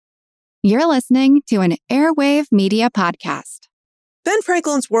You're listening to an Airwave Media Podcast. Ben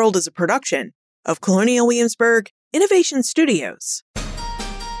Franklin's World is a production of Colonial Williamsburg Innovation Studios.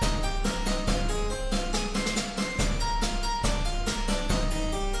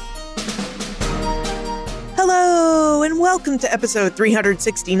 Hello, and welcome to episode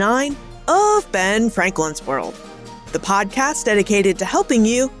 369 of Ben Franklin's World, the podcast dedicated to helping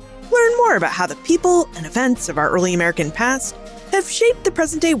you learn more about how the people and events of our early American past have shaped the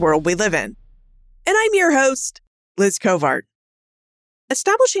present-day world we live in. And I'm your host, Liz Covart.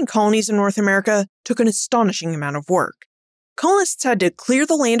 Establishing colonies in North America took an astonishing amount of work. Colonists had to clear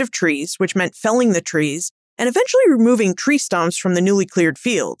the land of trees, which meant felling the trees, and eventually removing tree stumps from the newly cleared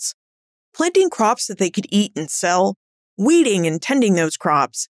fields, planting crops that they could eat and sell, weeding and tending those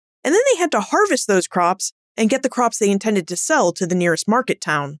crops, and then they had to harvest those crops and get the crops they intended to sell to the nearest market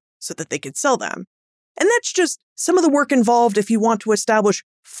town so that they could sell them. And that's just some of the work involved if you want to establish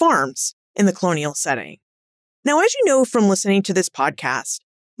farms in the colonial setting. Now, as you know from listening to this podcast,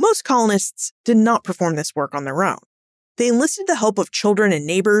 most colonists did not perform this work on their own. They enlisted the help of children and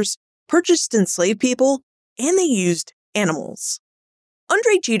neighbors, purchased enslaved people, and they used animals.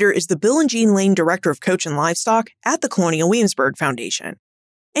 Undra Jeter is the Bill and Jean Lane Director of Coach and Livestock at the Colonial Williamsburg Foundation.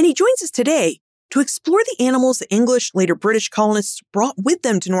 And he joins us today to explore the animals the English, later British colonists brought with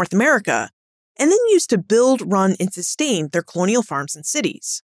them to North America and then used to build, run, and sustain their colonial farms and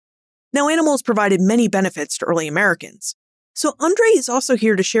cities. Now, animals provided many benefits to early Americans, so Undra is also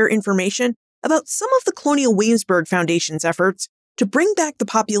here to share information about some of the Colonial Williamsburg Foundation's efforts to bring back the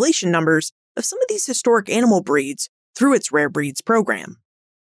population numbers of some of these historic animal breeds through its Rare Breeds program.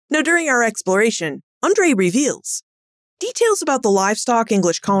 Now, during our exploration, Undra reveals details about the livestock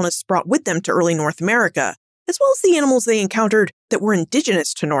English colonists brought with them to early North America, as well as the animals they encountered that were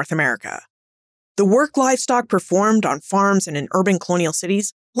indigenous to North America. The work livestock performed on farms and in urban colonial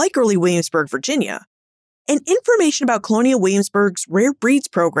cities like early Williamsburg, Virginia, and information about Colonial Williamsburg's Rare Breeds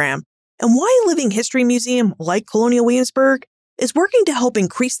program and why a living history museum like Colonial Williamsburg is working to help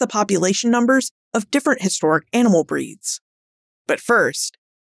increase the population numbers of different historic animal breeds. But first,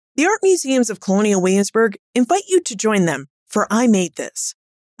 the art museums of Colonial Williamsburg invite you to join them for I Made This,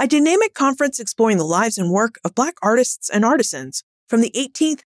 a dynamic conference exploring the lives and work of Black artists and artisans from the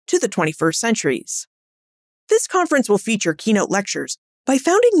 18th to the 21st centuries. This conference will feature keynote lectures by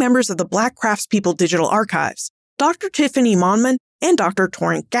founding members of the Black Craftspeople Digital Archives, Dr. Tiffany Monman and Dr.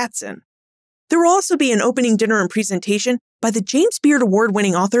 Torrent Gatson. There will also be an opening dinner and presentation by the James Beard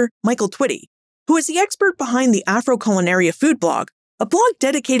Award-winning author Michael Twitty, who is the expert behind the Afro-Culinaria Food Blog, a blog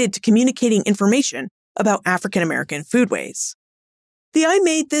dedicated to communicating information about African-American foodways. The I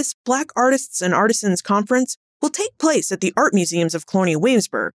Made This Black Artists and Artisans Conference will take place at the Art Museums of Colonial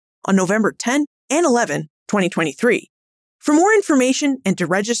Williamsburg on November 10 and 11, 2023. For more information and to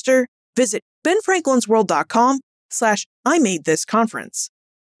register, visit benfranklinsworld.com/IMadeThisConference.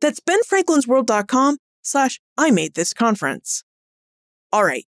 That's benfranklinsworld.com/IMadeThisConference. All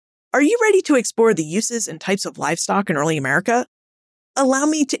right, are you ready to explore the uses and types of livestock in early America? Allow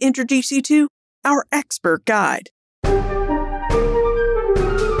me to introduce you to our expert guide.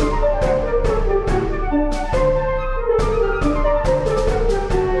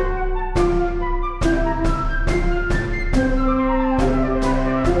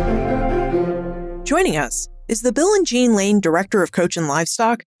 Joining us is the Bill and Jean Lane Director of Coach and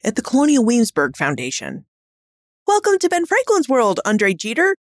Livestock at the Colonial Williamsburg Foundation. Welcome to Ben Franklin's World, Undra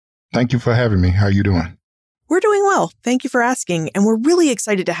Jeter. Thank you for having me. How are you doing? We're doing well. Thank you for asking. And we're really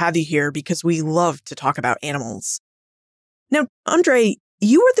excited to have you here because we love to talk about animals. Now, Undra,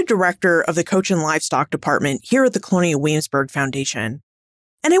 you are the director of the Coach and Livestock Department here at the Colonial Williamsburg Foundation.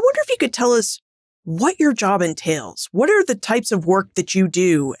 And I wonder if you could tell us what your job entails. What are the types of work that you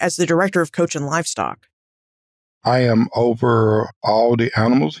do as the director of Coach and Livestock? I am over all the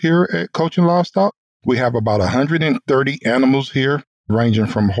animals here at Coach and Livestock. We have about 130 animals here, ranging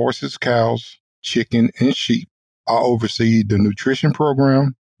from horses, cows, chicken, and sheep. I oversee the nutrition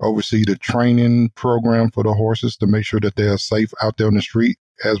program, oversee the training program for the horses to make sure that they are safe out there on the street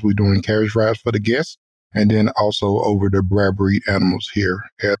as we're doing carriage rides for the guests, and then also over the rare breed animals here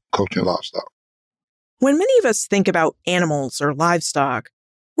at Coach and Livestock. When many of us think about animals or livestock,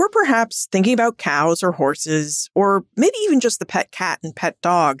 we're perhaps thinking about cows or horses, or maybe even just the pet cat and pet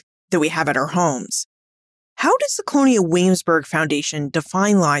dog that we have at our homes. How does the Colonial Williamsburg Foundation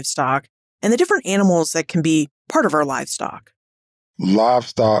define livestock and the different animals that can be part of our livestock?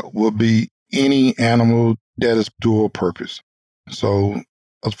 Livestock will be any animal that is dual purpose. So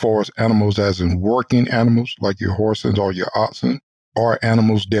as far as animals as in working animals, like your horses or your oxen, or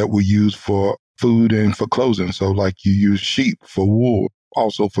animals that we use for food and for clothing. So like you use sheep for wool,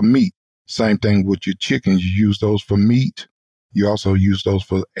 also for meat. Same thing with your chickens. You use those for meat. You also use those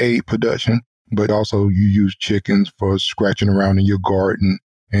for egg production, but also you use chickens for scratching around in your garden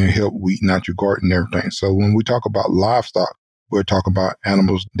and help weeding out your garden and everything. So when we talk about livestock, we're talking about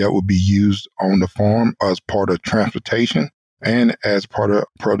animals that will be used on the farm as part of transportation and as part of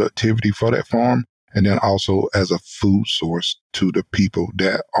productivity for that farm, and then also as a food source to the people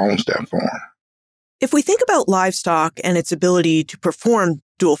that owns that farm. If we think about livestock and its ability to perform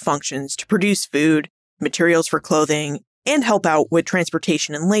dual functions, to produce food, materials for clothing, and help out with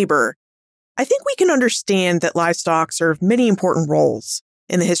transportation and labor, I think we can understand that livestock served many important roles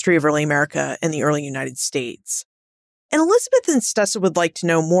in the history of early America and the early United States. And Elizabeth and Stessa would like to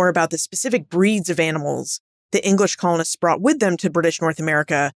know more about the specific breeds of animals the English colonists brought with them to British North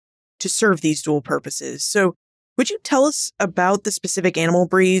America to serve these dual purposes. So would you tell us about the specific animal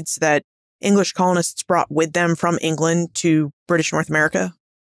breeds that English colonists brought with them from England to British North America?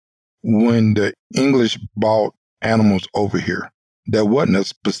 When the English brought animals over here, there wasn't a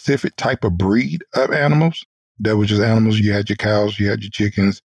specific type of breed of animals. There was just animals. You had your cows, you had your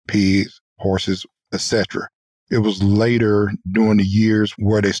chickens, pigs, horses, etc. It was later during the years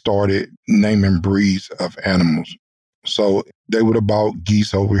where they started naming breeds of animals. So they would have bought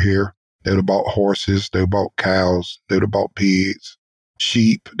geese over here. They would have bought horses. They would have bought cows. They would have bought pigs,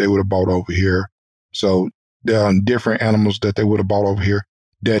 sheep. They would have bought over here. So there are different animals that they would have bought over here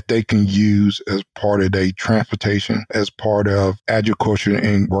that they can use as part of their transportation, as part of agriculture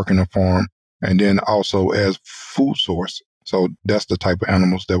and working a farm, and then also as food source. So that's the type of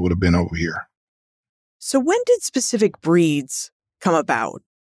animals that would have been over here. So when did specific breeds come about?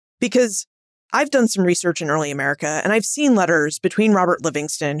 Because I've done some research in early America, and I've seen letters between Robert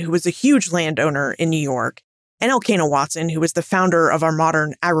Livingston, who was a huge landowner in New York, and Elkanah Watson, who was the founder of our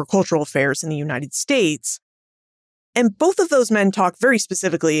modern agricultural affairs in the United States. And both of those men talk very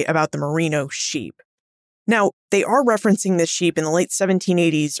specifically about the merino sheep. Now, they are referencing this sheep in the late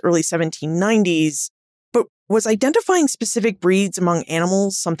 1780s, early 1790s, but was identifying specific breeds among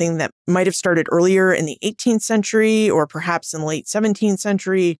animals something that might have started earlier in the 18th century or perhaps in the late 17th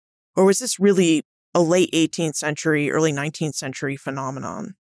century? Or was this really a late 18th century, early 19th century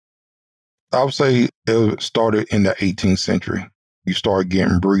phenomenon? I would say it started in the 18th century. You started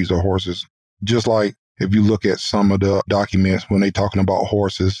getting breeds of horses. Just like if you look at some of the documents, when they're talking about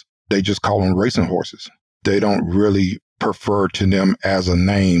horses, they just call them racing horses. They don't really prefer to them as a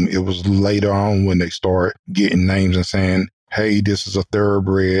name. It was later on when they start getting names and saying, hey, this is a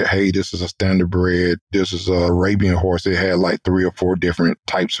thoroughbred. Hey, this is a standardbred. This is a Arabian horse. It had like 3 or 4 different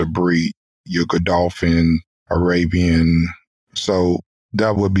types of breed. Your Godolphin, Arabian. So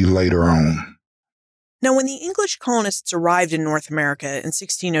that would be later on. Now, when the English colonists arrived in North America in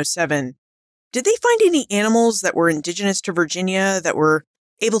 1607, did they find any animals that were indigenous to Virginia that were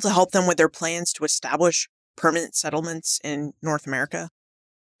able to help them with their plans to establish permanent settlements in North America?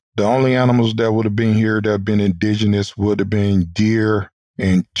 The only animals that would have been here that have been indigenous would have been deer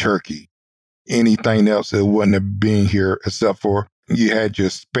and turkey. Anything else that wouldn't have been here except for you had your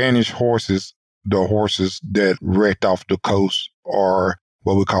Spanish horses, the horses that wrecked off the coast, or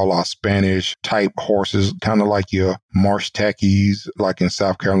what we call our Spanish type horses, kind of like your marsh tackies, like in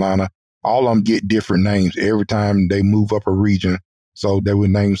South Carolina. All of them get different names every time they move up a region. So they would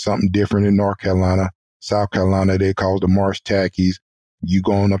name something different in North Carolina. South Carolina, they call the marsh tackies. You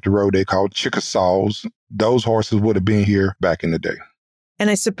going up the road, they call Chickasaws. Those horses would have been here back in the day. And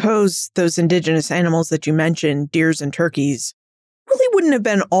I suppose those indigenous animals that you mentioned, deers and turkeys, really wouldn't have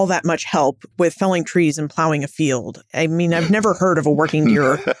been all that much help with felling trees and plowing a field. I mean, I've never heard of a working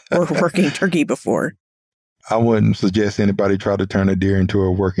deer or a working turkey before. I wouldn't suggest anybody try to turn a deer into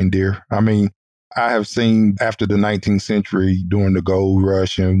a working deer. I mean, I have seen after the 19th century during the gold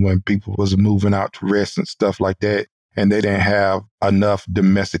rush and when people was moving out to rest and stuff like that, and they didn't have enough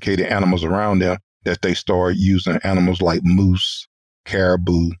domesticated animals around them, that they started using animals like moose,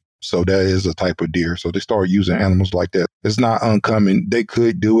 caribou. So that is a type of deer. So they started using animals like that. It's not uncommon. They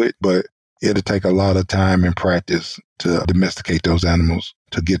could do it, but it'll take a lot of time and practice to domesticate those animals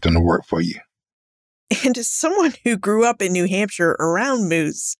to get them to work for you. And as someone who grew up in New Hampshire around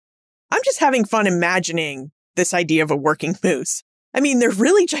moose, I'm just having fun imagining this idea of a working moose. I mean, they're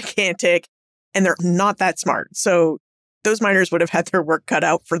really gigantic and they're not that smart. So those miners would have had their work cut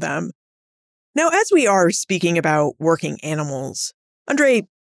out for them. Now, as we are speaking about working animals, Andre,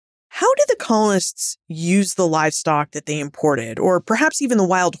 how did the colonists use the livestock that they imported, or perhaps even the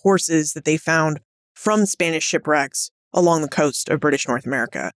wild horses that they found from Spanish shipwrecks along the coast of British North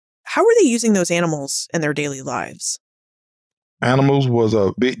America? How were they using those animals in their daily lives? Animals was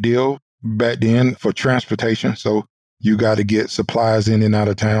a big deal back then for transportation. So You got to get supplies in and out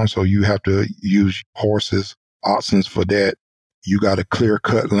of town, so you have to use horses, oxen for that. You got to clear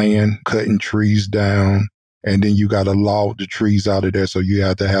cut land, cutting trees down, and then you got to log the trees out of there. So you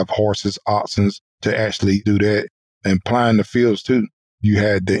have to have horses, oxen to actually do that, and plowing the fields too. You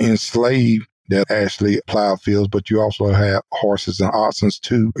had the enslaved that actually plowed fields, but you also have horses and oxen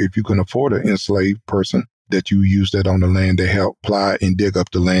too. If you can afford an enslaved person, that you use that on the land to help plow and dig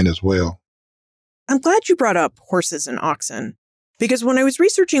up the land as well. I'm glad you brought up horses and oxen, because when I was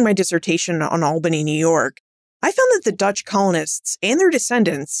researching my dissertation on Albany, New York, I found that the Dutch colonists and their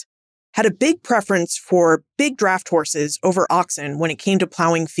descendants had a big preference for big draft horses over oxen when it came to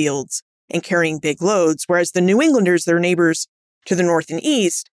plowing fields and carrying big loads, whereas the New Englanders, their neighbors to the north and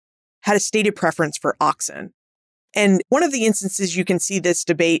east, had a stated preference for oxen. And one of the instances you can see this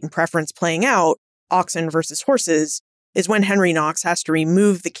debate and preference playing out, oxen versus horses, is when Henry Knox has to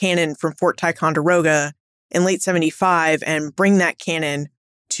remove the cannon from Fort Ticonderoga in late 75 and bring that cannon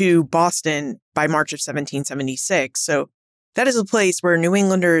to Boston by March of 1776. So that is a place where New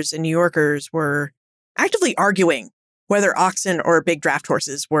Englanders and New Yorkers were actively arguing whether oxen or big draft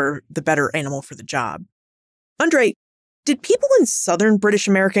horses were the better animal for the job. Andre, did people in southern British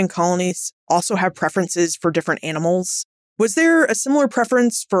American colonies also have preferences for different animals? Was there a similar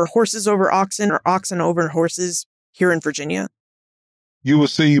preference for horses over oxen or oxen over horses here in Virginia? You will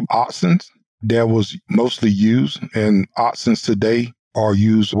see oxen that was mostly used, and oxen today are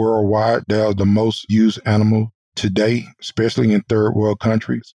used worldwide. They are the most used animal today, especially in third world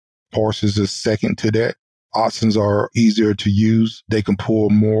countries. Horses is second to that. Oxen are easier to use. They can pull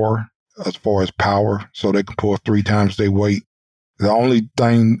more as far as power, so they can pull 3 times their weight. The only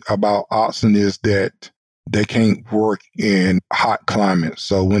thing about oxen is that they can't work in hot climates.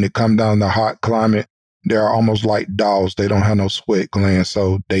 So when it comes down to hot climate, they're almost like dogs. They don't have no sweat glands,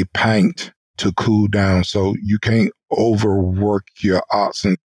 so they pant to cool down. So you can't overwork your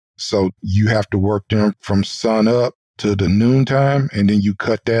oxen. So you have to work them from sun up to the noontime, and then you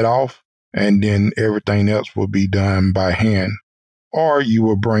cut that off, and then everything else will be done by hand. Or you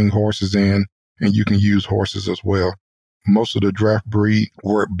will bring horses in, and you can use horses as well. Most of the draft breed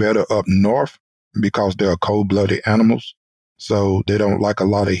work better up north because they're cold-blooded animals, so they don't like a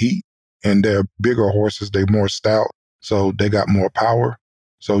lot of heat. And they're bigger horses, they're more stout, so they got more power.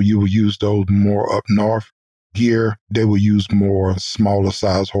 So you will use those more up north. Here, they will use more smaller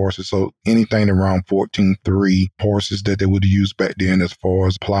size horses. So anything around 14.3 horses that they would use back then as far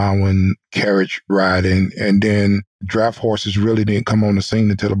as plowing, carriage riding. And then draft horses really didn't come on the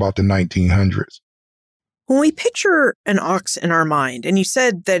scene until about the 1900s. When we picture an ox in our mind, and you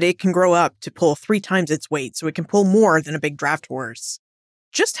said that it can grow up to pull 3 times its weight, so it can pull more than a big draft horse.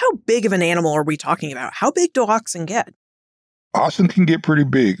 Just how big of an animal are we talking about? How big do oxen get? Oxen can get pretty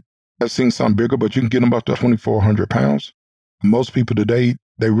big. I've seen some bigger, but you can get them up to 2,400 pounds. Most people today,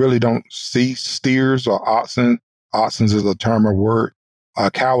 they really don't see steers or oxen. Oxen is a term of word. A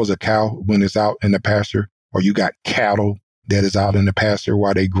cow is a cow when it's out in the pasture, or you got cattle that is out in the pasture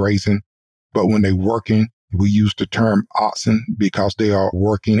while they grazing. But when they working, we use the term oxen because they are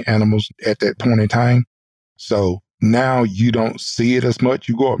working animals at that point in time. So now you don't see it as much.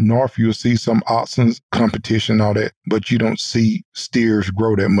 You go up north, you'll see some oxen competition, all that, but you don't see steers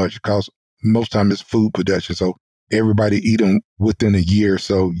grow that much because most time it's food production. So everybody eat them within a year.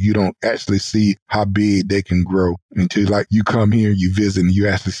 So you don't actually see how big they can grow until like you come here, you visit, and you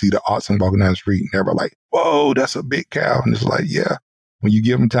actually see the oxen walking down the street, and everybody like, whoa, that's a big cow. And it's like, yeah, when you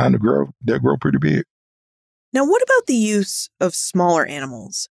give them time to grow, they'll grow pretty big. Now, what about the use of smaller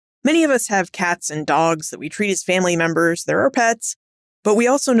animals? Many of us have cats and dogs that we treat as family members. They're our pets. But we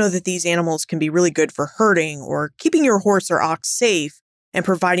also know that these animals can be really good for herding or keeping your horse or ox safe and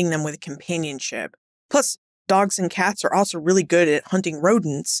providing them with companionship. Plus, dogs and cats are also really good at hunting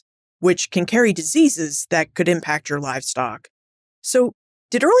rodents, which can carry diseases that could impact your livestock. So,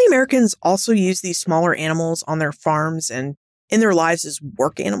 did early Americans also use these smaller animals on their farms and in their lives as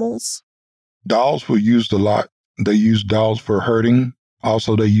work animals? Dogs were used a lot. They used dogs for herding.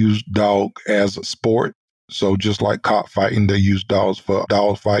 Also, they use dog as a sport. So just like cockfighting, they use dogs for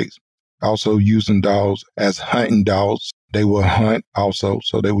dog fights. Also using dogs as hunting dogs. They will hunt also,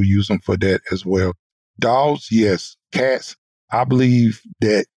 so they will use them for that as well. Dogs, yes. Cats, I believe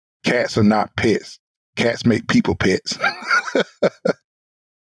that cats are not pets. Cats make people pets.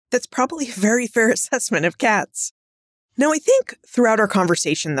 That's probably a very fair assessment of cats. Now, I think throughout our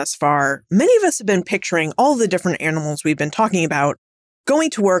conversation thus far, many of us have been picturing all the different animals we've been talking about going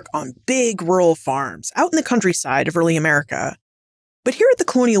to work on big rural farms out in the countryside of early America. But here at the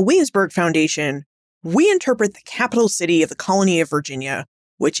Colonial Williamsburg Foundation, we interpret the capital city of the colony of Virginia,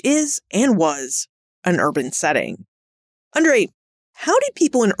 which is and was an urban setting. Andre, how did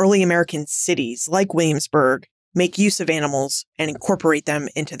people in early American cities like Williamsburg make use of animals and incorporate them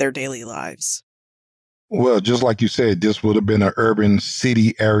into their daily lives? Well, just like you said, this would have been an urban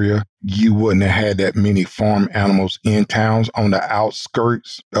city area. You wouldn't have had that many farm animals in towns. On the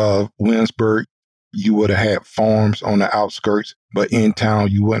outskirts of Williamsburg, you would have had farms on the outskirts, but in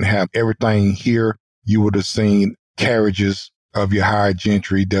town, you wouldn't have everything here. You would have seen carriages of your high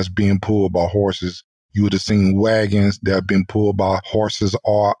gentry that's being pulled by horses. You would have seen wagons that have been pulled by horses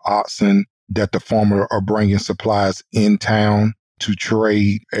or oxen that the farmer are bringing supplies in town to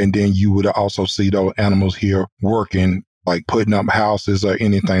trade. And then you would also see those animals here working, like putting up houses or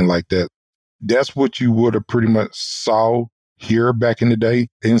anything like that. That's what you would have pretty much saw here back in the day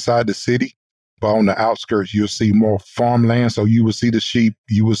inside the city. But on the outskirts, you'll see more farmland. So you will see the sheep,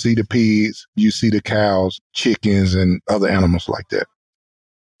 you will see the pigs, you see the cows, chickens, and other animals like that.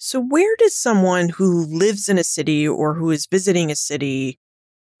 So where does someone who lives in a city or who is visiting a city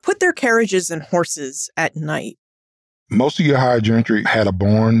put their carriages and horses at night? Most of your high gentry had a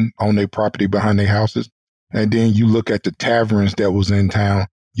barn on their property behind their houses. And then you look at the taverns that was in town,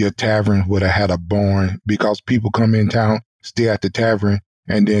 your tavern would have had a barn because people come in town, stay at the tavern,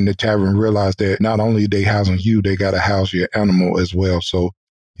 and then the tavern realized that not only they housing you, they got to house your animal as well. So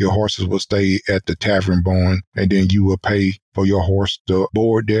your horses will stay at the tavern barn, and then you will pay for your horse to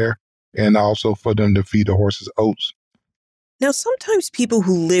board there and also for them to feed the horses oats. Now, sometimes people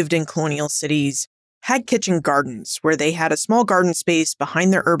who lived in colonial cities had kitchen gardens where they had a small garden space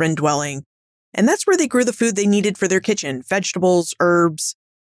behind their urban dwelling, and that's where they grew the food they needed for their kitchen, vegetables, herbs.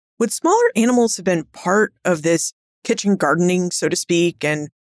 Would smaller animals have been part of this kitchen gardening, so to speak, and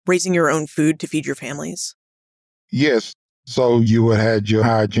raising your own food to feed your families? Yes. So you would have had your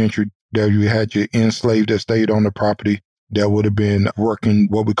high gentry, that you had your enslaved that stayed on the property that would have been working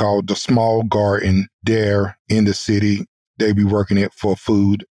what we call the small garden there in the city. They'd be working it for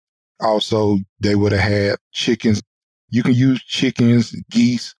food. Also, they would have had chickens. You can use chickens,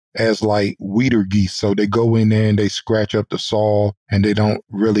 geese as like weeder geese. So they go in there and they scratch up the soil and they don't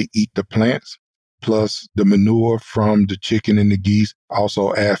really eat the plants. Plus the manure from the chicken and the geese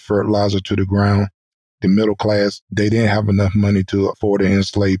also add fertilizer to the ground. The middle class, they didn't have enough money to afford an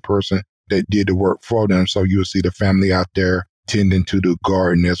enslaved person that did the work for them. So you'll see the family out there tending to the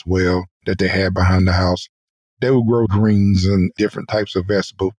garden as well that they had behind the house. They would grow greens and different types of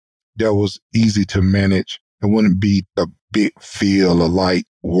vegetables that was easy to manage. It wouldn't be a big field of like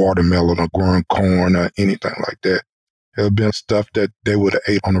watermelon or growing corn or anything like that. It would have been stuff that they would have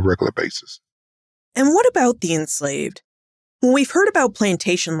ate on a regular basis. And what about the enslaved? When we've heard about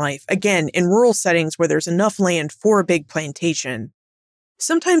plantation life, again, in rural settings where there's enough land for a big plantation,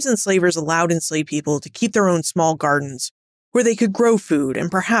 sometimes enslavers allowed enslaved people to keep their own small gardens where they could grow food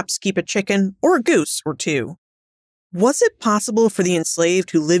and perhaps keep a chicken or a goose or two. Was it possible for the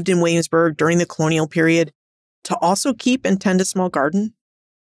enslaved who lived in Williamsburg during the colonial period to also keep and tend a small garden?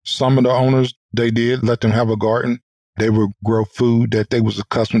 Some of the owners, they did let them have a garden. They would grow food that they was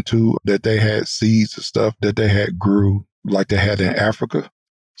accustomed to, that they had seeds and stuff that they had grew like they had in Africa.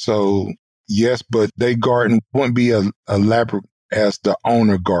 So yes, but their garden wouldn't be as elaborate as the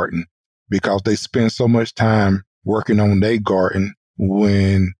owner garden because they spend so much time working on their garden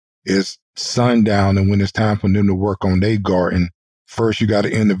when it's sundown and when it's time for them to work on their garden. First, you got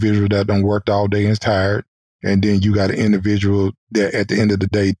an individual that done worked all day and is tired. And then you got an individual that at the end of the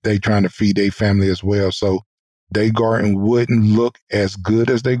day, they trying to feed their family as well. So their garden wouldn't look as good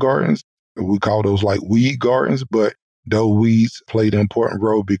as their gardens. We call those like weed gardens, but those weeds played an important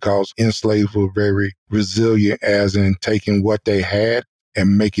role because enslaved were very resilient as in taking what they had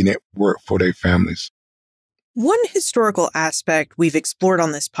and making it work for their families. One historical aspect we've explored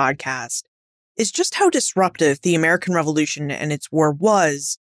on this podcast is just how disruptive the American Revolution and its war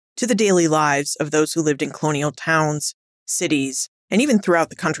was to the daily lives of those who lived in colonial towns, cities, and even throughout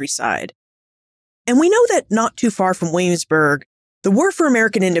the countryside. And we know that not too far from Williamsburg, the war for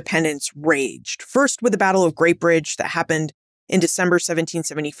American independence raged, first with the Battle of Great Bridge that happened in December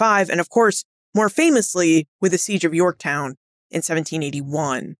 1775, and of course, more famously, with the Siege of Yorktown in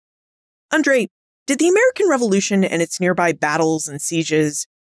 1781. Andre, did the American Revolution and its nearby battles and sieges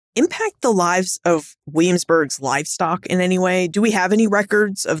impact the lives of Williamsburg's livestock in any way? Do we have any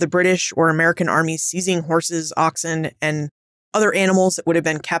records of the British or American armies seizing horses, oxen, and other animals that would have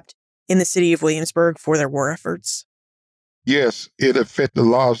been kept in the city of Williamsburg for their war efforts? Yes, it affected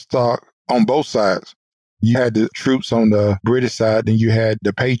livestock on both sides. You had the troops on the British side, and you had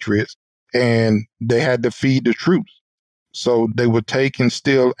the Patriots, and they had to feed the troops. So they would take and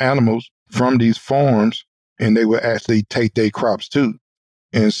steal animals from these farms, and they would actually take their crops too.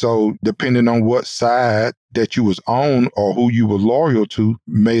 And so depending on what side that you was on or who you were loyal to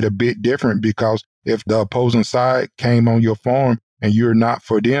made a bit different, because if the opposing side came on your farm and you're not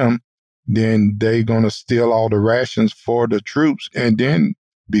for them, then they're going to steal all the rations for the troops. And then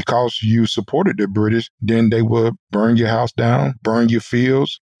because you supported the British, then they will burn your house down, burn your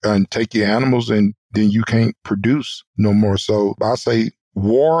fields, and take your animals, and then you can't produce no more. So I say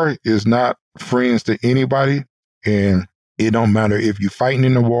war is not friends to anybody. And it don't matter if you're fighting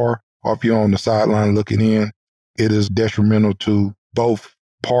in the war or if you're on the sideline looking in. It is detrimental to both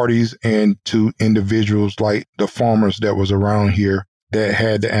parties and to individuals like the farmers that was around here that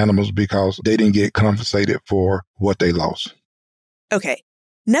had the animals, because they didn't get compensated for what they lost. Okay,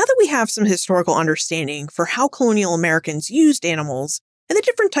 now that we have some historical understanding for how colonial Americans used animals and the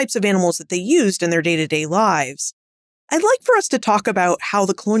different types of animals that they used in their day-to-day lives, I'd like for us to talk about how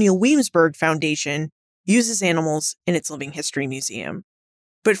the Colonial Williamsburg Foundation uses animals in its Living History Museum.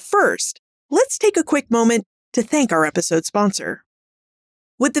 But first, let's take a quick moment to thank our episode sponsor.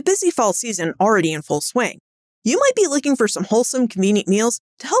 With the busy fall season already in full swing, you might be looking for some wholesome, convenient meals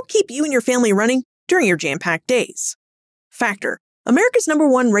to help keep you and your family running during your jam-packed days. Factor, America's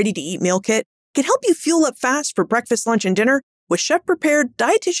 #1 ready-to-eat meal kit, can help you fuel up fast for breakfast, lunch, and dinner with chef-prepared,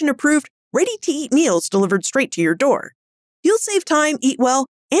 dietitian-approved, ready-to-eat meals delivered straight to your door. You'll save time, eat well,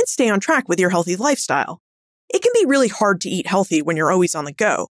 and stay on track with your healthy lifestyle. It can be really hard to eat healthy when you're always on the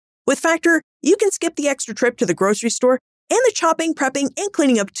go. With Factor, you can skip the extra trip to the grocery store and the chopping, prepping, and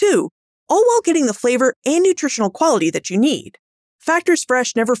cleaning up too, all while getting the flavor and nutritional quality that you need. Factor's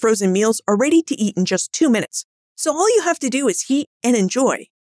fresh, never frozen meals are ready to eat in just 2 minutes, so all you have to do is heat and enjoy.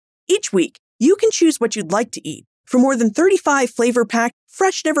 Each week, you can choose what you'd like to eat from more than 35 flavor-packed,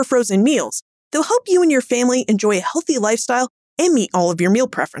 fresh, never frozen meals. They'll help you and your family enjoy a healthy lifestyle and meet all of your meal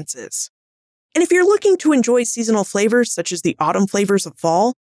preferences. And if you're looking to enjoy seasonal flavors such as the autumn flavors of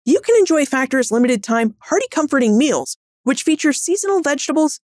fall, you can enjoy Factor's limited-time hearty comforting meals, which feature seasonal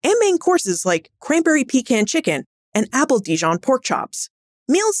vegetables and main courses like cranberry pecan chicken and apple Dijon pork chops.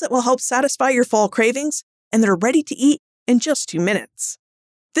 Meals that will help satisfy your fall cravings and that are ready to eat in just 2 minutes.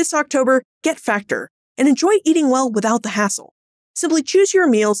 This October, get Factor and enjoy eating well without the hassle. Simply choose your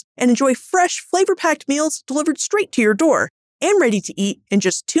meals and enjoy fresh, flavor-packed meals delivered straight to your door and ready to eat in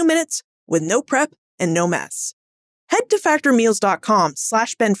just 2 minutes with no prep and no mess. Head to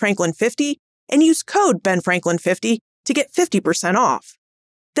factormeals.com/BenFranklin50 and use code BenFranklin50 to get 50% off.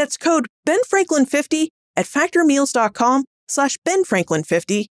 That's code BenFranklin50 at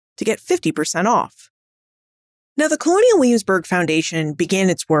factormeals.com/BenFranklin50 to get 50% off. Now, the Colonial Williamsburg Foundation began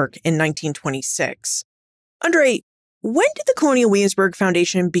its work in 1926. Andre, when did the Colonial Williamsburg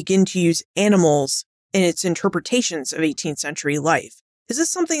Foundation begin to use animals in its interpretations of 18th century life? Is this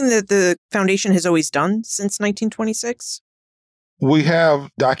something that the foundation has always done since 1926? We have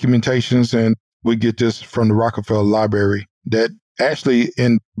documentations, and we get this from the Rockefeller Library, that actually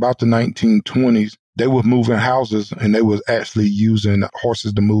in about the 1920s, they were moving houses and they was actually using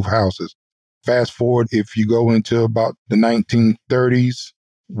horses to move houses. Fast forward, if you go into about the 1930s,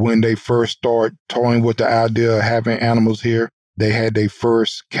 when they first start toying with the idea of having animals here, they had their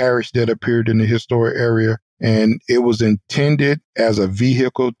first carriage that appeared in the historic area, and it was intended as a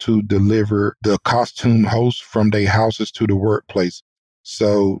vehicle to deliver the costume hosts from their houses to the workplace.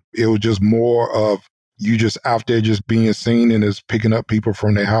 So it was just more of you just out there just being seen and is picking up people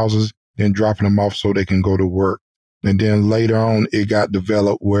from their houses and dropping them off so they can go to work. And then later on, it got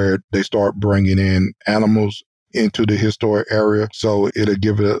developed where they start bringing in animals into the historic area. So it'll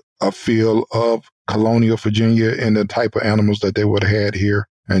give it a feel of colonial Virginia and the type of animals that they would have had here.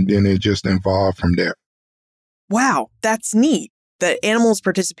 And then it just evolved from there. Wow, that's neat that animals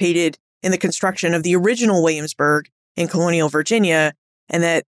participated in the construction of the original Williamsburg in colonial Virginia, and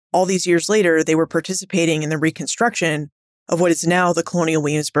that all these years later, they were participating in the reconstruction of what is now the Colonial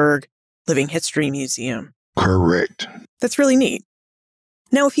Williamsburg Living History Museum. Correct. That's really neat.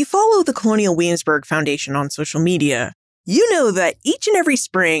 Now, if you follow the Colonial Williamsburg Foundation on social media, you know that each and every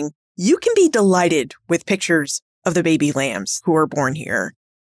spring, you can be delighted with pictures of the baby lambs who are born here.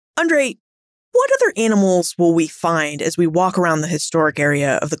 Andre, what other animals will we find as we walk around the historic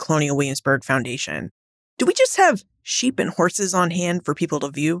area of the Colonial Williamsburg Foundation? Do we just have sheep and horses on hand for people to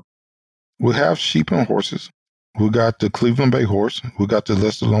view? We have sheep and horses. We got the Cleveland Bay horse. We got the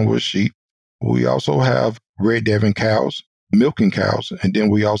Leicester Longwood sheep. We also have Red Devon cows, milking cows, and then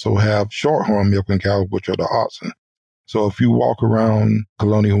we also have shorthorn milking cows, which are the oxen. So if you walk around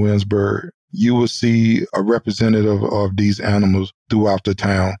Colonial Williamsburg, you will see a representative of these animals throughout the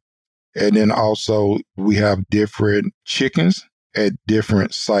town. And then also we have different chickens at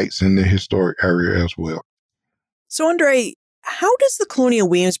different sites in the historic area as well. So Andre, How does the Colonial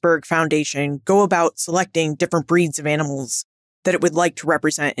Williamsburg Foundation go about selecting different breeds of animals that it would like to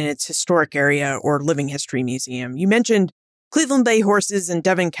represent in its historic area or living history museum? You mentioned Cleveland Bay horses and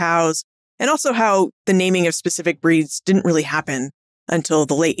Devon cows, and also how the naming of specific breeds didn't really happen until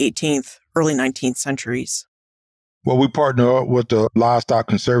the late 18th, early 19th centuries. Well, we partner up with the Livestock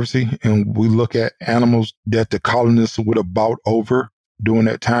Conservancy, and we look at animals that the colonists would have bought over during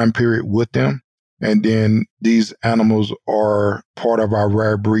that time period with them. And then these animals are part of our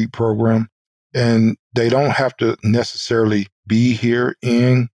rare breed program. And they don't have to necessarily be here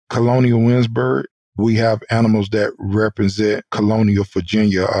in Colonial Williamsburg. We have animals that represent colonial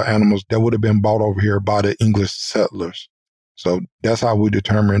Virginia, or animals that would have been bought over here by the English settlers. So that's how we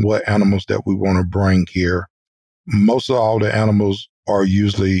determine what animals that we want to bring here. Most of all the animals are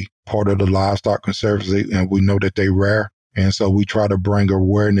usually part of the Livestock Conservancy, and we know that they're rare. And so we try to bring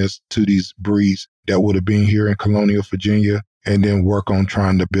awareness to these breeds that would have been here in colonial Virginia, and then work on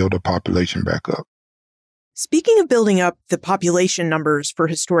trying to build a population back up. Speaking of building up the population numbers for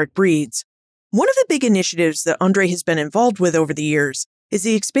historic breeds, one of the big initiatives that Undra has been involved with over the years is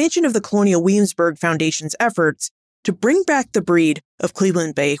the expansion of the Colonial Williamsburg Foundation's efforts to bring back the breed of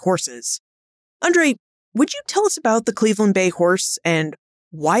Cleveland Bay horses. Undra, would you tell us about the Cleveland Bay horse and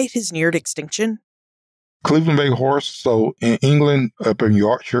why it has neared extinction? Cleveland Bay horse, so in England, up in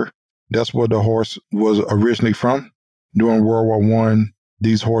Yorkshire, that's where the horse was originally from. During World War I,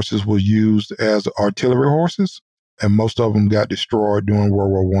 these horses were used as artillery horses, and most of them got destroyed during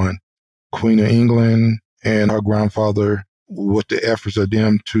World War I. Queen of England and her grandfather, with the efforts of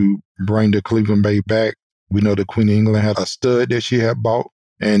them to bring the Cleveland Bay back, we know the Queen of England had a stud that she had bought,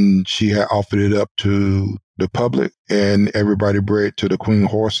 and she had offered it up to the public, and everybody bred to the Queen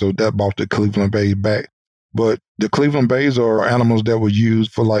horse, so that brought the Cleveland Bay back. But the Cleveland Bays are animals that were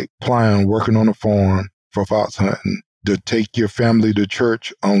used for like plowing, working on a farm, for fox hunting, to take your family to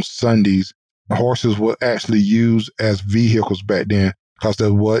church on Sundays. Horses were actually used as vehicles back then because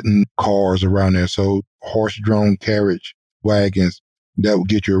there wasn't cars around there. So horse-drawn carriage wagons that would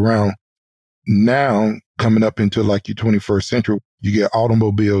get you around. Now, coming up into like your 21st century, you get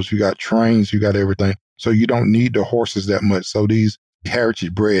automobiles, you got trains, you got everything. So you don't need the horses that much. So these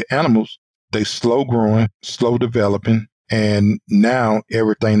heritage-bred animals, they slow growing, slow developing, and now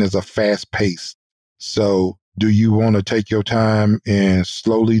everything is a fast pace. So do you want to take your time and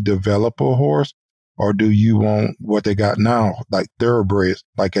slowly develop a horse? Or do you want what they got now, like thoroughbreds,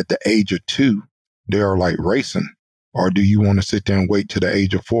 like at the age of 2, they're like racing? Or do you want to sit there and wait till the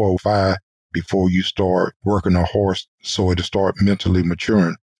age of 4 or 5 before you start working a horse so it'll start mentally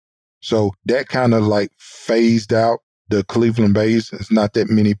maturing? So that kind of like phased out the Cleveland Bays. It's not that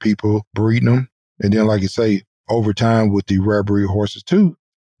many people breeding them. And then, like you say, over time with the rare breed horses too,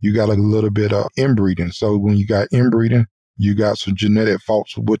 you got a little bit of inbreeding. So when you got inbreeding, you got some genetic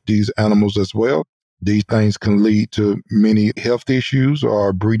faults with these animals as well. These things can lead to many health issues or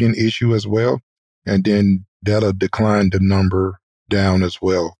a breeding issue as well. And then that'll decline the number down as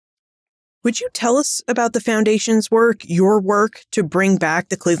well. Would you tell us about the foundation's work, your work to bring back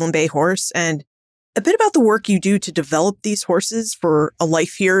the Cleveland Bay horse, and a bit about the work you do to develop these horses for a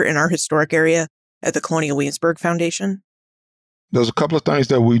life here in our historic area at the Colonial Williamsburg Foundation? There's a couple of things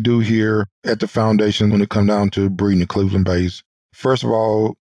that we do here at the foundation when it comes down to breeding the Cleveland Bays. First of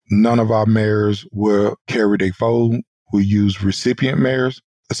all, none of our mares will carry their foal. We use recipient mares.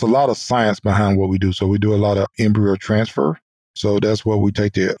 It's a lot of science behind what we do. So we do a lot of embryo transfer. So that's where we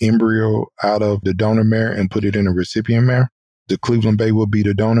take the embryo out of the donor mare and put it in a recipient mare. The Cleveland Bay will be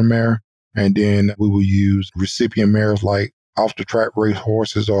the donor mare. And then we will use recipient mares like off-the-track race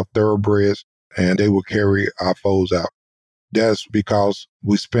horses or thoroughbreds, and they will carry our foals out. That's because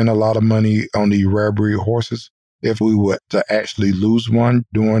we spend a lot of money on the rare breed horses. If we were to actually lose one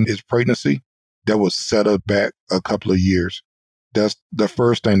during its pregnancy, that would set us back a couple of years. That's the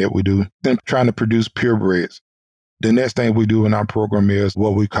first thing that we do. Then trying to produce purebreds. The next thing we do in our program is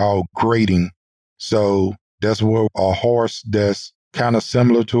what we call grading. So that's where a horse that's kind of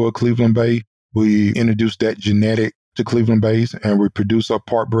similar to a Cleveland Bay, we introduce that genetic to Cleveland Bays and we produce a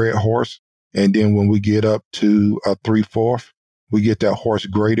part-bred horse. And then when we get up to a 3/4, we get that horse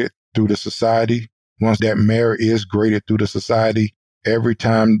graded through the society. Once that mare is graded through the society, every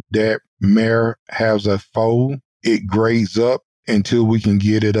time that mare has a foal, it grades up until we can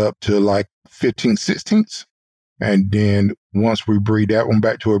get it up to like 15 16ths. And then once we breed that one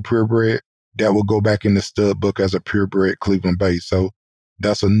back to a purebred, that will go back in the stud book as a purebred Cleveland Bay. So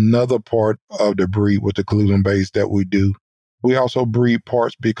that's another part of the breed with the Cleveland Bays that we do. We also breed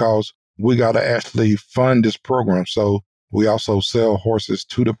parts because we got to actually fund this program. So we also sell horses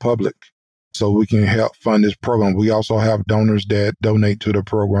to the public. so we can help fund this program. We also have donors that donate to the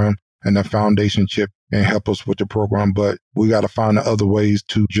program and the foundation chip and help us with the program. But we got to find other ways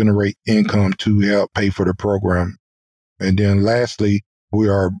to generate income to help pay for the program. And then lastly, we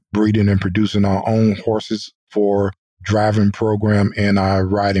are breeding and producing our own horses for driving program and our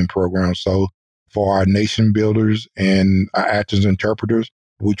riding program. So for our nation builders and our actors and interpreters,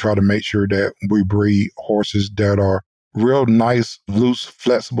 we try to make sure that we breed horses that are real nice, loose,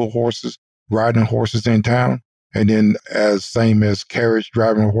 flexible horses, riding horses in town. And then same as carriage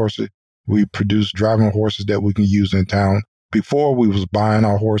driving horses, we produce driving horses that we can use in town. Before we was buying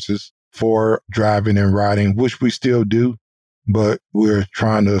our horses for driving and riding, which we still do, but we're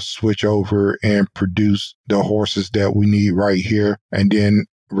trying to switch over and produce the horses that we need right here and then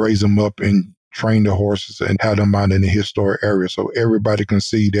raise them up and train the horses and have them out in the historic area so everybody can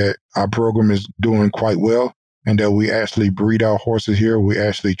see that our program is doing quite well and that we actually breed our horses here. We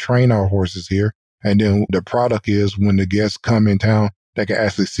actually train our horses here. And then the product is when the guests come in town, they can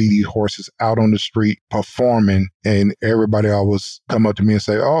actually see these horses out on the street performing. And everybody always come up to me and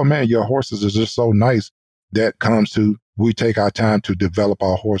say, oh man, your horses are just so nice. That comes to, we take our time to develop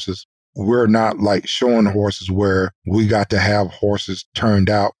our horses. We're not like showing horses where we got to have horses turned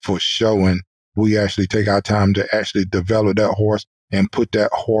out for showing. We actually take our time to actually develop that horse and put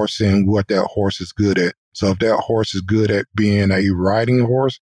that horse in what that horse is good at. So if that horse is good at being a riding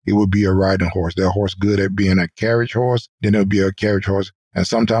horse, it would be a riding horse. That horse good at being a carriage horse, then it'll be a carriage horse. And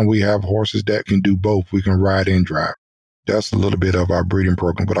sometimes we have horses that can do both. We can ride and drive. That's a little bit of our breeding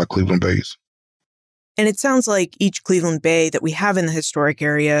program with our Cleveland Bays. And it sounds like each Cleveland Bay that we have in the historic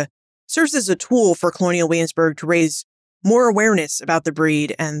area serves as a tool for Colonial Williamsburg to raise more awareness about the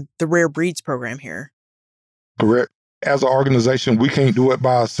breed and the rare breeds program here. Correct. As an organization, we can't do it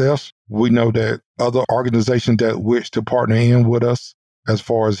by ourselves. We know that other organizations that wish to partner in with us as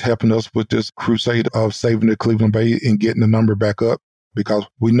far as helping us with this crusade of saving the Cleveland Bay and getting the number back up, because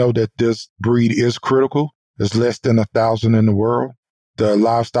we know that this breed is critical. There's less than 1,000 in the world. The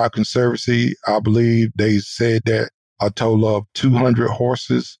Livestock Conservancy, I believe they said that a total of 200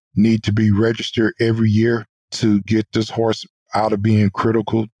 horses need to be registered every year to get this horse out of being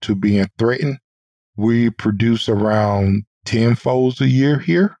critical to being threatened. We produce around 10 foals a year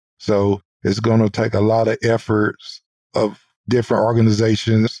here. So it's going to take a lot of efforts of different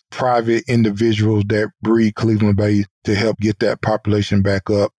organizations, private individuals that breed Cleveland Bay to help get that population back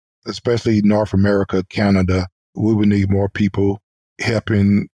up, especially North America, Canada. We would need more people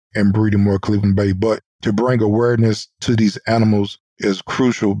helping and breeding more Cleveland Bay. But to bring awareness to these animals is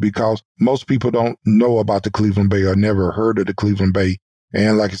crucial because most people don't know about the Cleveland Bay or never heard of the Cleveland Bay.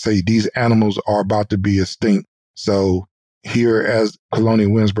 And like I say, these animals are about to be extinct. So here as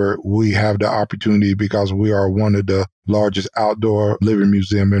Colonial Williamsburg, we have the opportunity because we are one of the largest outdoor living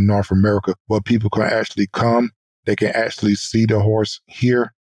museum in North America where people can actually come, they can actually see the horse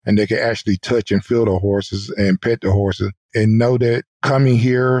here, and they can actually touch and feel the horses and pet the horses and know that coming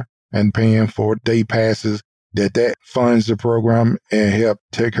here and paying for day passes, that funds the program and help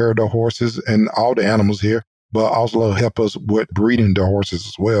take care of the horses and all the animals here, but also help us with breeding the horses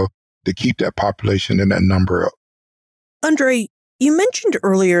as well to keep that population and that number up. Andre, you mentioned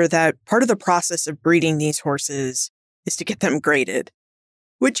earlier that part of the process of breeding these horses is to get them graded.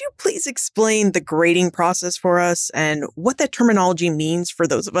 Would you please explain the grading process for us and what that terminology means for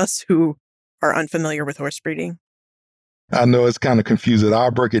those of us who are unfamiliar with horse breeding? I know it's kind of confusing. I'll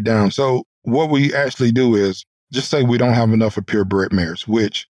break it down. So what we actually do is just say we don't have enough of purebred mares,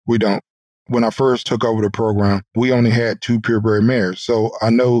 which we don't. When I first took over the program, we only had 2 purebred mares. So I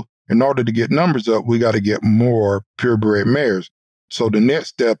know in order to get numbers up, we got to get more purebred mares. So the next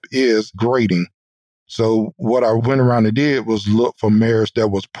step is grading. So what I went around and did was look for mares that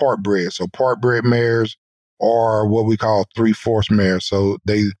was part bred. So part bred mares are what we call 3/4 mares. So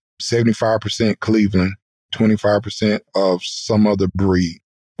they 75% Cleveland, 25% of some other breed,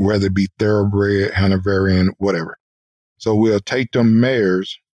 whether it be thoroughbred, Hanoverian, whatever. So we'll take them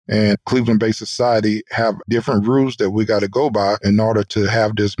mares, and Cleveland Bay Society have different rules that we got to go by in order to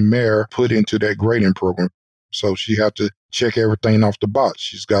have this mare put into that grading program. So she have to check everything off the box.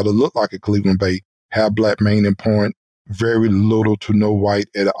 She's got to look like a Cleveland Bay, have black mane and point, very little to no white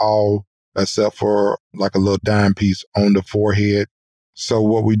at all, except for like a little dime piece on the forehead. So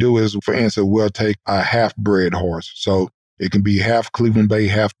what we do is, for instance, we'll take a half-bred horse. So it can be half Cleveland Bay,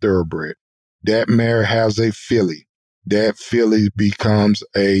 half thoroughbred. That mare has a filly. That filly becomes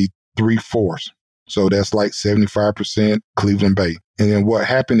a 3/4. So that's like 75% Cleveland Bay. And then what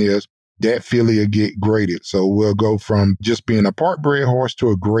happened is that filly will get graded. So we'll go from just being a part bred horse to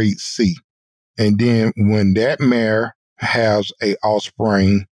a grade C. And then when that mare has a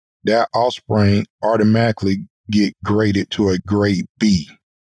offspring that offspring automatically get graded to a grade B.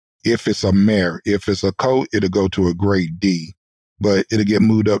 If it's a mare, if it's a colt, it'll go to a grade D, but it'll get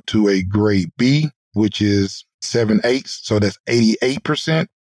moved up to a grade B, which is 7/8. So that's 88%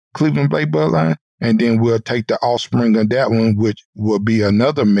 Cleveland Bay bloodline. And then we'll take the offspring of that one, which will be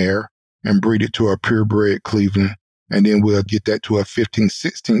another mare, and breed it to a purebred Cleveland. And then we'll get that to a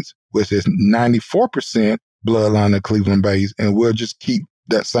 15/16, which is 94% bloodline of Cleveland Bays. And we'll just keep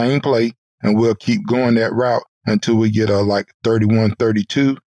that same play, and we'll keep going that route until we get a like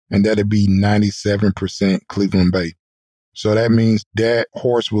 31/32, and that'll be 97% Cleveland Bay. So that means that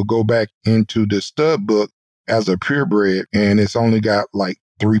horse will go back into the stud book as a purebred, and it's only got like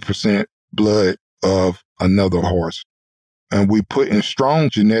 3% blood of another horse. And we put in strong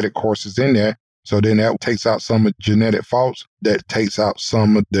genetic horses in there. So then that takes out some of the genetic faults, that takes out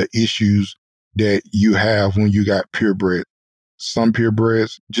some of the issues that you have when you got purebred. Some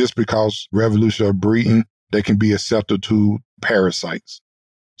purebreds, just because revolution of breeding, they can be accepted to parasites.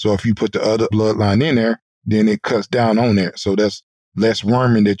 So if you put the other bloodline in there, then it cuts down on that. So that's less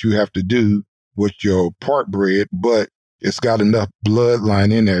worming that you have to do with your part bred, but it's got enough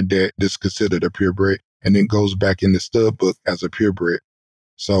bloodline in there that it's considered a purebred, and then goes back in the stud book as a purebred.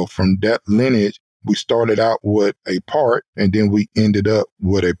 So from that lineage, we started out with a part, and then we ended up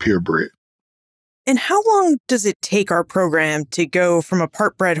with a purebred. And how long does it take our program to go from a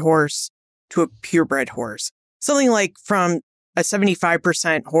part-bred horse to a purebred horse? Something like from a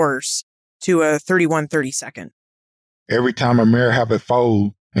 75% horse to a 31/32. Every time a mare have a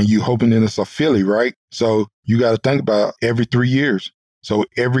foal, and you hoping that it's a filly, right? So you got to think about every 3 years. So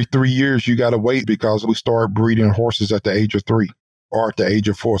every 3 years, you got to wait, because we start breeding horses at the age of 3 or at the age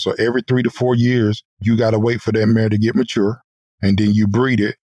of 4. So every 3 to 4 years, you got to wait for that mare to get mature, and then you breed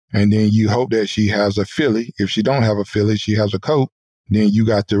it. And then you hope that she has a filly. If she don't have a filly, she has a colt. Then you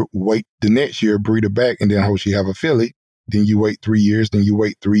got to wait the next year, breed her back, and then hope she have a filly. Then you wait 3 years, then you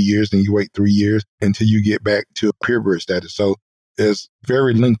wait 3 years, then you wait 3 years until you get back to a purebred status. So it's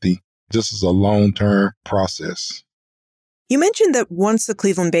very lengthy. This is a long-term process. You mentioned that once the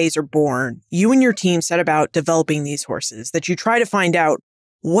Cleveland Bays are born, you and your team set about developing these horses, that you try to find out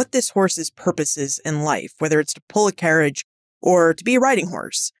what this horse's purpose is in life, whether it's to pull a carriage or to be a riding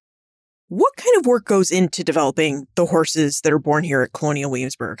horse. What kind of work goes into developing the horses that are born here at Colonial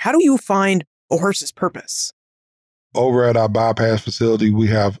Williamsburg? How do you find a horse's purpose? Over at our bypass facility, we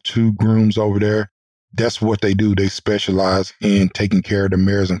have 2 grooms over there. That's what they do. They specialize in taking care of the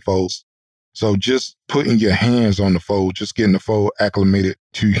mares and foals. So just putting your hands on the foal, just getting the foal acclimated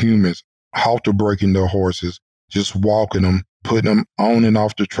to humans, halter breaking their horses, just walking them, putting them on and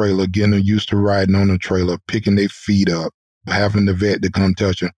off the trailer, getting them used to riding on the trailer, picking their feet up, having the vet to come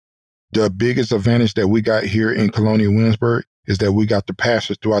touch them. The biggest advantage that we got here in Colonial Williamsburg is that we got the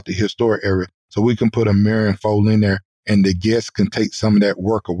pastures throughout the historic area. So we can put a mare and foal in there, and the guests can take some of that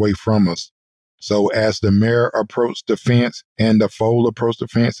work away from us. So as the mare approached the fence and the foal approached the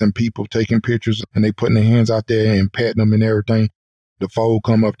fence, and people taking pictures and they putting their hands out there and patting them and everything, the foal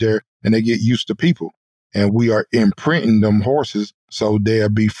come up there and they get used to people. And we are imprinting them horses so they'll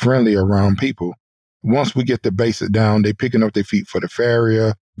be friendly around people. Once we get the basic down, they picking up their feet for the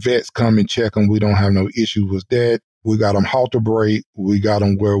farrier. Vets come and check them. We don't have no issue with that. We got them halter braid. We got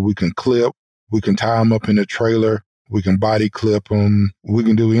them where we can clip. We can tie them up in the trailer. We can body clip them. We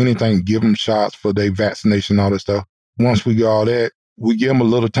can do anything, give them shots for their vaccination, all that stuff. Once we get all that, we give them a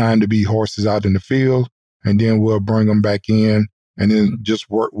little time to be horses out in the field, and then we'll bring them back in and then just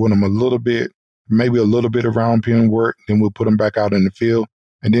work with them a little bit, maybe a little bit of round pen work. Then we'll put them back out in the field,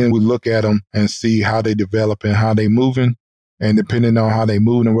 and then we look at them and see how they develop and how they moving. And depending on how they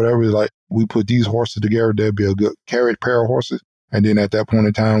moving and whatever, like we put these horses together, they'll be a good carriage pair of horses. And then at that point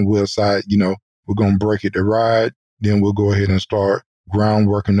in time, we'll decide, we're going to break it to ride. Then we'll go ahead and start ground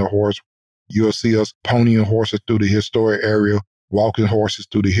working the horse. You'll see us ponying horses through the historic area, walking horses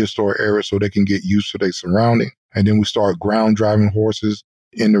through the historic area so they can get used to their surrounding. And then we start ground driving horses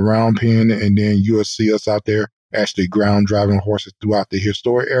in the round pen. And then you'll see us out there actually ground driving horses throughout the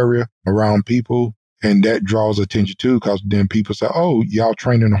historic area around people. And that draws attention too, because then people say, oh, y'all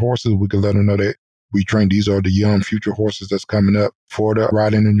training the horses. We can let them know that we train. These are the young future horses that's coming up for the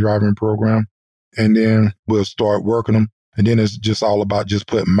riding and driving program. And then we'll start working them. And then it's just all about just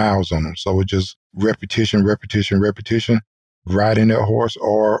putting miles on them. So it's just repetition, riding that horse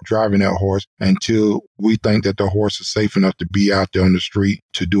or driving that horse until we think that the horse is safe enough to be out there on the street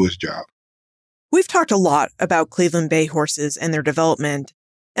to do its job. We've talked a lot about Cleveland Bay horses and their development.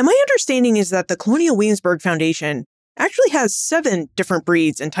 And my understanding is that the Colonial Williamsburg Foundation actually has 7 different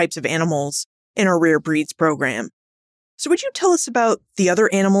breeds and types of animals in our rare breeds program. So would you tell us about the other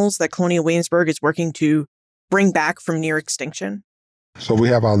animals that Colonial Williamsburg is working to bring back from near extinction? So we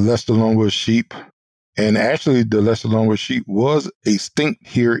have our Leicester Longwood sheep. And actually, the Leicester Longwood sheep was extinct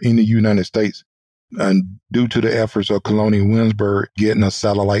here in the United States. And due to the efforts of Colonial Williamsburg getting a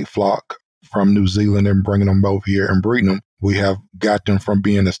satellite flock from New Zealand and bringing them both here and breeding them, we have got them from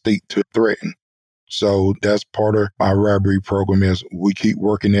being extinct to threatened. So that's part of our rare breed program is we keep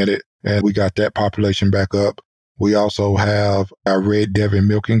working at it, and we got that population back up. We also have our Red Devon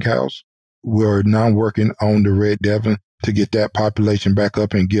milking cows. We're now working on the Red Devon to get that population back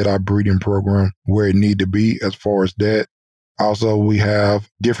up and get our breeding program where it need to be as far as that. Also, we have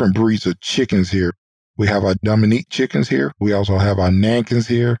different breeds of chickens here. We have our Dominique chickens here. We also have our Nankins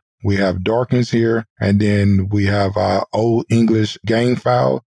here. We have Darkins here. And then we have our Old English game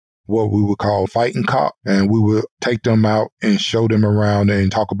fowl, what we would call fighting cock. And we would take them out and show them around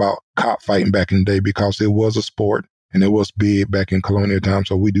and talk about cockfighting back in the day because it was a sport and it was big back in colonial times.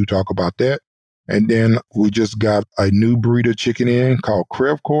 So we do talk about that. And then we just got a new breed of chicken in called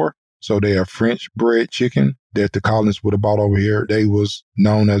Crevecoeur. So they are French bred chicken that the colonists would have bought over here. They was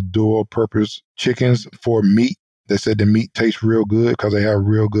known as dual purpose chickens for meat. They said the meat tastes real good because they have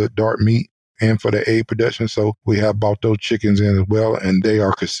real good dark meat and for the egg production. So we have bought those chickens in as well, and they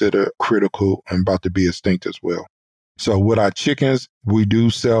are considered critical and about to be extinct as well. So with our chickens, we do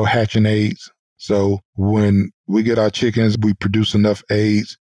sell hatching eggs. So when we get our chickens, we produce enough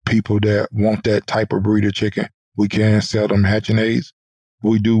eggs. People that want that type of breed of chicken, we can sell them hatching eggs.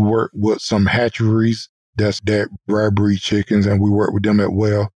 We do work with some hatcheries that rare breed chickens, and we work with them as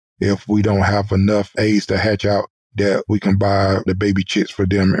well. If we don't have enough eggs to hatch out, that we can buy the baby chicks for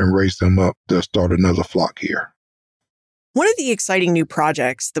them and raise them up to start another flock here. One of the exciting new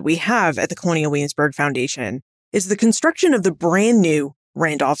projects that we have at the Colonial Williamsburg Foundation is the construction of the brand new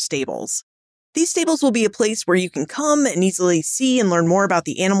Randolph Stables. These stables will be a place where you can come and easily see and learn more about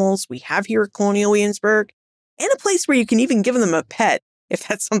the animals we have here at Colonial Williamsburg, and a place where you can even give them a pet if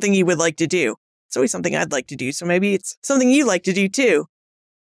that's something you would like to do. It's always something I'd like to do, so maybe it's something you like to do too.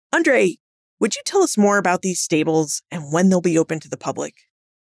 Andre, would you tell us more about these stables and when they'll be open to the public?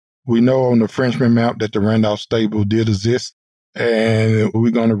 We know on the Frenchman map that the Randolph stable did exist, and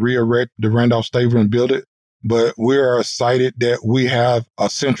we're going to re-erect the Randolph stable and build it. But we are excited that we have a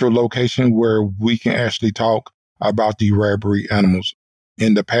central location where we can actually talk about the rare breed animals.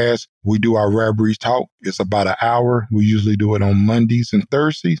 In the past, we do our rare breed talk. It's about an hour. We usually do it on Mondays and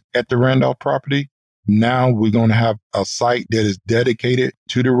Thursdays at the Randolph property. Now we're going to have a site that is dedicated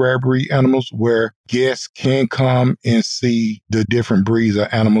to the rare breed animals where guests can come and see the different breeds of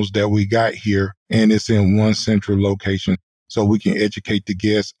animals that we got here. And it's in one central location so we can educate the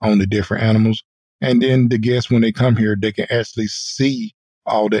guests on the different animals. And then the guests, when they come here, they can actually see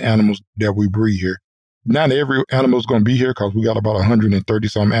all the animals that we breed here. Not every animal is going to be here because we got about 130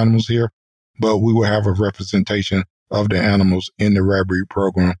 some animals here, but we will have a representation of the animals in the rare breed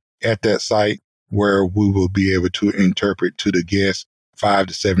program at that site where we will be able to interpret to the guests 5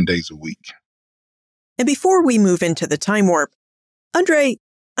 to 7 days a week. And before we move into the time warp, Andre,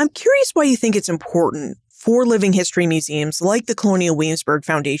 I'm curious why you think it's important for living history museums like the Colonial Williamsburg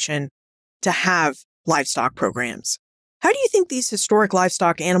Foundation to have livestock programs. How do you think these historic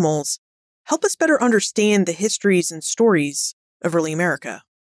livestock animals help us better understand the histories and stories of early America?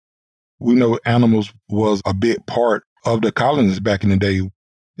 We know animals was a big part of the colonies back in the day.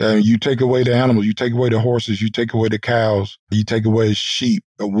 You take away the animals, you take away the horses, you take away the cows, you take away sheep,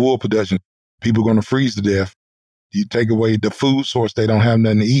 wool production, people are going to freeze to death. You take away the food source, they don't have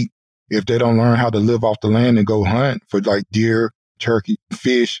nothing to eat. If they don't learn how to live off the land and go hunt for like deer, turkey,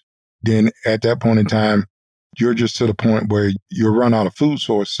 fish, then at that point in time, you're just to the point where you'll run out of food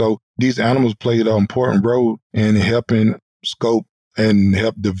source. So these animals played an important role in helping scope and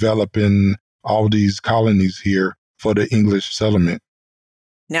help developing all these colonies here for the English settlement.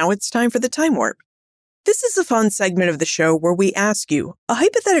 Now it's time for the time warp. This is a fun segment of the show where we ask you a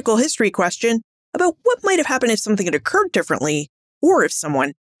hypothetical history question about what might have happened if something had occurred differently or if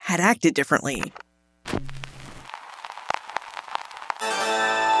someone had acted differently.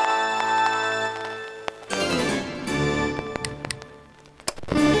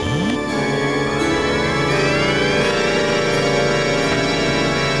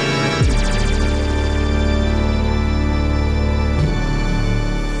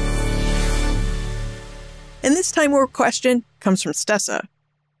 And this time warp question comes from Stessa.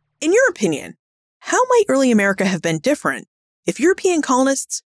 In your opinion, how might early America have been different if European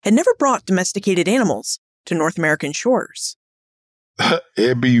colonists had never brought domesticated animals to North American shores?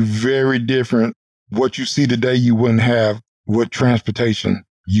 It'd be very different. What you see today, you wouldn't have with transportation.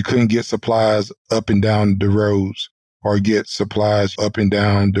 You couldn't get supplies up and down the roads. or get supplies up and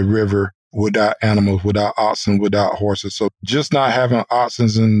down the river without animals, without oxen, without horses. So just not having oxen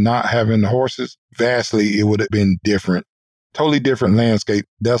and not having horses, vastly, it would have been different. Totally different landscape.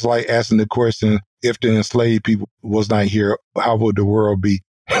 That's like asking the question, if the enslaved people was not here, how would the world be?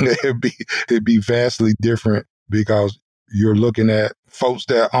 It'd be vastly different because you're looking at folks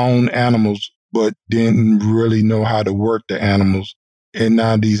that own animals but didn't really know how to work the animals. And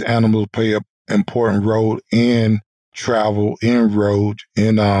now these animals play an important role in travel, in road,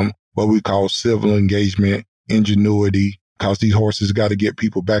 in what we call civil engagement, ingenuity, because these horses got to get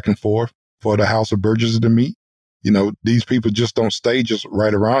people back and forth for the House of Burgesses to meet. You know, these people just don't stay just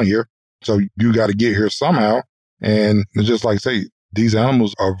right around here. So you got to get here somehow. And just like I say, these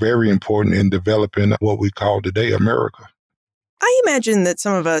animals are very important in developing what we call today America. I imagine that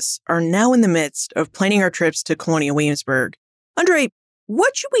some of us are now in the midst of planning our trips to Colonial Williamsburg. Andre,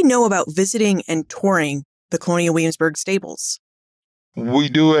 what should we know about visiting and touring the Colonial Williamsburg stables? We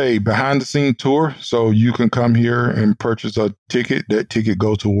do a behind-the-scenes tour, so you can come here and purchase a ticket. That ticket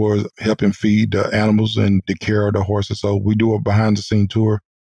goes towards helping feed the animals and the care of the horses. So we do a behind-the-scenes tour.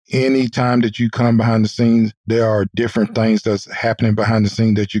 Anytime that you come behind the scenes, there are different things that's happening behind the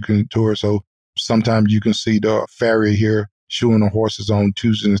scenes that you can tour. So sometimes you can see the farrier here shoeing the horses on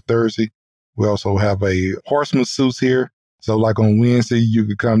Tuesday and Thursday. We also have a horse masseuse here. So like on Wednesday, you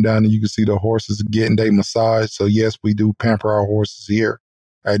could come down and you can see the horses getting their massage. So yes, we do pamper our horses here.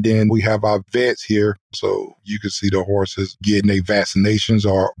 And then we have our vets here. So you can see the horses getting their vaccinations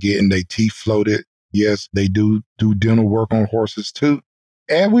or getting their teeth floated. Yes, they do dental work on horses too.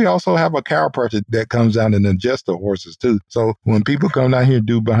 And we also have a chiropractor that comes down and adjusts the horses too. So when people come down here and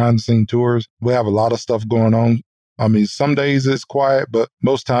do behind the scenes tours, we have a lot of stuff going on. I mean, some days it's quiet, but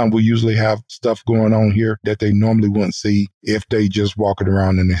most time we usually have stuff going on here that they normally wouldn't see if they just walking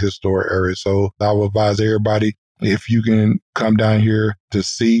around in the historic area. So I would advise everybody, if you can come down here to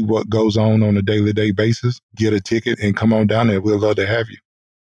see what goes on a daily basis, get a ticket and come on down there. We'd love to have you.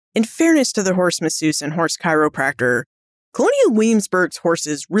 In fairness to the horse masseuse and horse chiropractor, Colonial Williamsburg's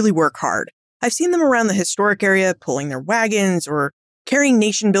horses really work hard. I've seen them around the historic area pulling their wagons or carrying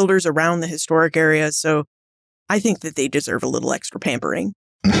nation builders around the historic area. So I think that they deserve a little extra pampering.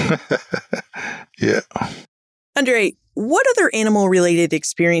 Yeah. Andre, what other animal-related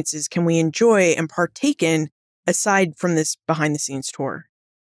experiences can we enjoy and partake in aside from this behind-the-scenes tour?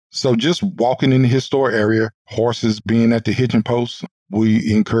 So just walking in the historic area, horses being at the hitching post,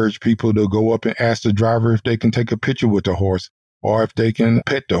 we encourage people to go up and ask the driver if they can take a picture with the horse or if they can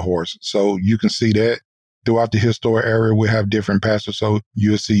pet the horse. So you can see that. Throughout the historic area, we have different pastures. So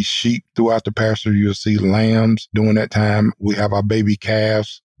you'll see sheep throughout the pasture. You'll see lambs during that time. We have our baby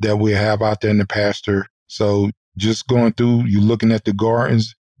calves that we have out there in the pasture. So just going through, you're looking at the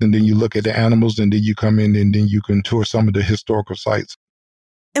gardens, and then you look at the animals, and then you come in and then you can tour some of the historical sites.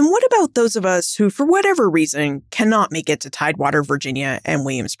 And what about those of us who, for whatever reason, cannot make it to Tidewater, Virginia, and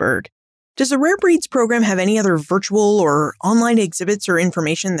Williamsburg? Does the Rare Breeds program have any other virtual or online exhibits or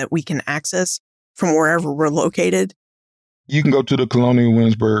information that we can access from wherever we're located? You can go to the Colonial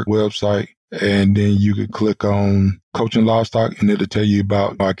Williamsburg website, and then you can click on Coaching Livestock, and it'll tell you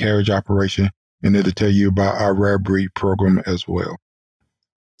about our carriage operation, and it'll tell you about our Rare Breed program as well.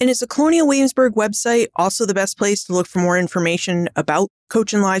 And is the Colonial Williamsburg website also the best place to look for more information about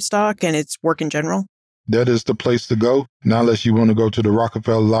Coaching Livestock and its work in general? That is the place to go. Not unless you want to go to the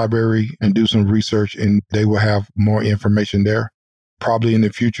Rockefeller Library and do some research, and they will have more information there. Probably in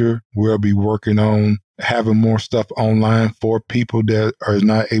the future, we'll be working on having more stuff online for people that are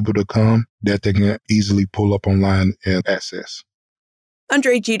not able to come, that they can easily pull up online and access.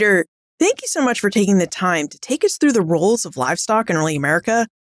 Undra Jeter, thank you so much for taking the time to take us through the roles of livestock in early America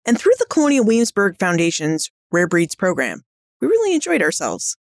and through the Colonial Williamsburg Foundation's Rare Breeds program. We really enjoyed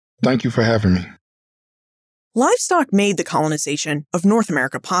ourselves. Thank you for having me. Livestock made the colonization of North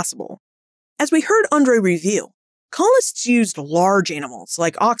America possible. As we heard Undra reveal, colonists used large animals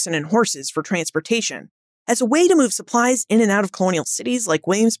like oxen and horses for transportation as a way to move supplies in and out of colonial cities like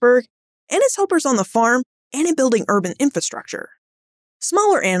Williamsburg and as helpers on the farm and in building urban infrastructure.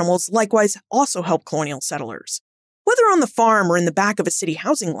 Smaller animals likewise also helped colonial settlers. Whether on the farm or in the back of a city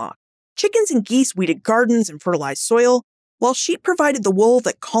housing lot, chickens and geese weeded gardens and fertilized soil, while sheep provided the wool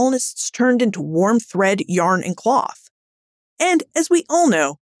that colonists turned into warm thread, yarn, and cloth. And as we all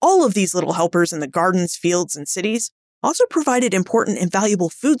know, all of these little helpers in the gardens, fields, and cities also provided important and valuable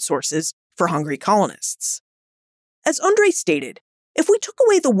food sources for hungry colonists. As Undra stated, if we took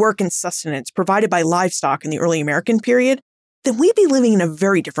away the work and sustenance provided by livestock in the early American period, then we'd be living in a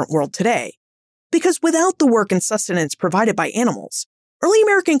very different world today. Because without the work and sustenance provided by animals, early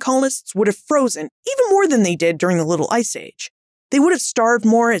American colonists would have frozen even more than they did during the Little Ice Age. They would have starved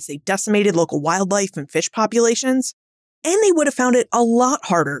more as they decimated local wildlife and fish populations, and they would have found it a lot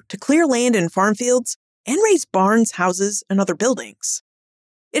harder to clear land and farm fields and raise barns, houses, and other buildings.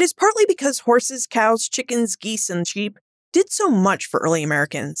 It is partly because horses, cows, chickens, geese, and sheep did so much for early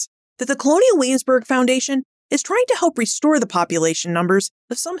Americans that the Colonial Williamsburg Foundation is trying to help restore the population numbers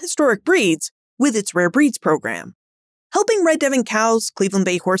of some historic breeds with its Rare Breeds program. Helping Red Devon cows, Cleveland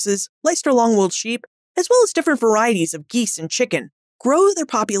Bay horses, Leicester long-wooled sheep, as well as different varieties of geese and chicken grow their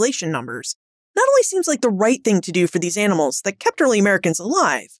population numbers not only seems like the right thing to do for these animals that kept early Americans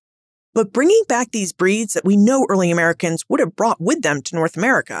alive, but bringing back these breeds that we know early Americans would have brought with them to North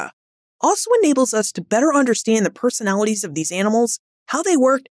America also enables us to better understand the personalities of these animals, how they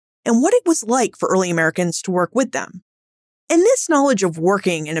worked, and what it was like for early Americans to work with them. And this knowledge of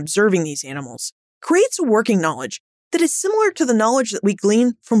working and observing these animals creates a working knowledge that is similar to the knowledge that we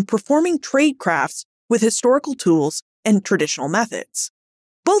glean from performing trade crafts with historical tools and traditional methods.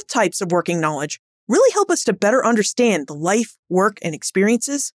 Both types of working knowledge really help us to better understand the life, work, and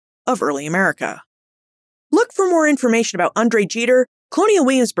experiences of early America. Look for more information about Undra Jeter, Colonial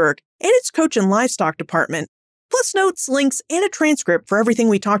Williamsburg, and its coach and livestock department, plus notes, links, and a transcript for everything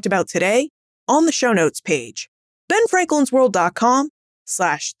we talked about today on the show notes page,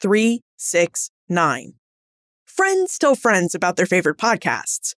 benfranklinsworld.com/369. Friends tell friends about their favorite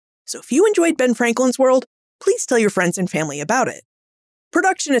podcasts, so if you enjoyed Ben Franklin's World, please tell your friends and family about it.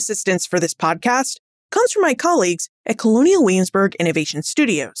 Production assistance for this podcast comes from my colleagues at Colonial Williamsburg Innovation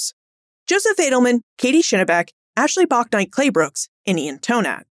Studios, Joseph Edelman, Katie Shinnebeck, Ashley Bachnight-Claybrooks, and Ian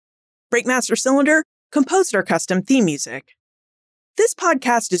Tonat. Breakmaster Cylinder composed our custom theme music. This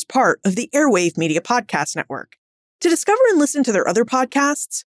podcast is part of the Airwave Media Podcast Network. To discover and listen to their other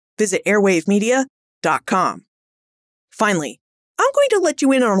podcasts, visit airwavemedia.com. Finally, I'm going to let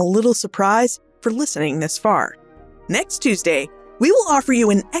you in on a little surprise for listening this far. Next Tuesday, we will offer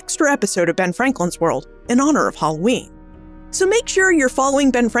you an extra episode of Ben Franklin's World in honor of Halloween. So make sure you're following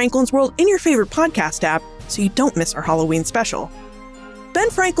Ben Franklin's World in your favorite podcast app so you don't miss our Halloween special.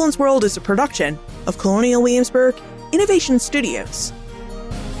 Ben Franklin's World is a production of Colonial Williamsburg Innovation Studios.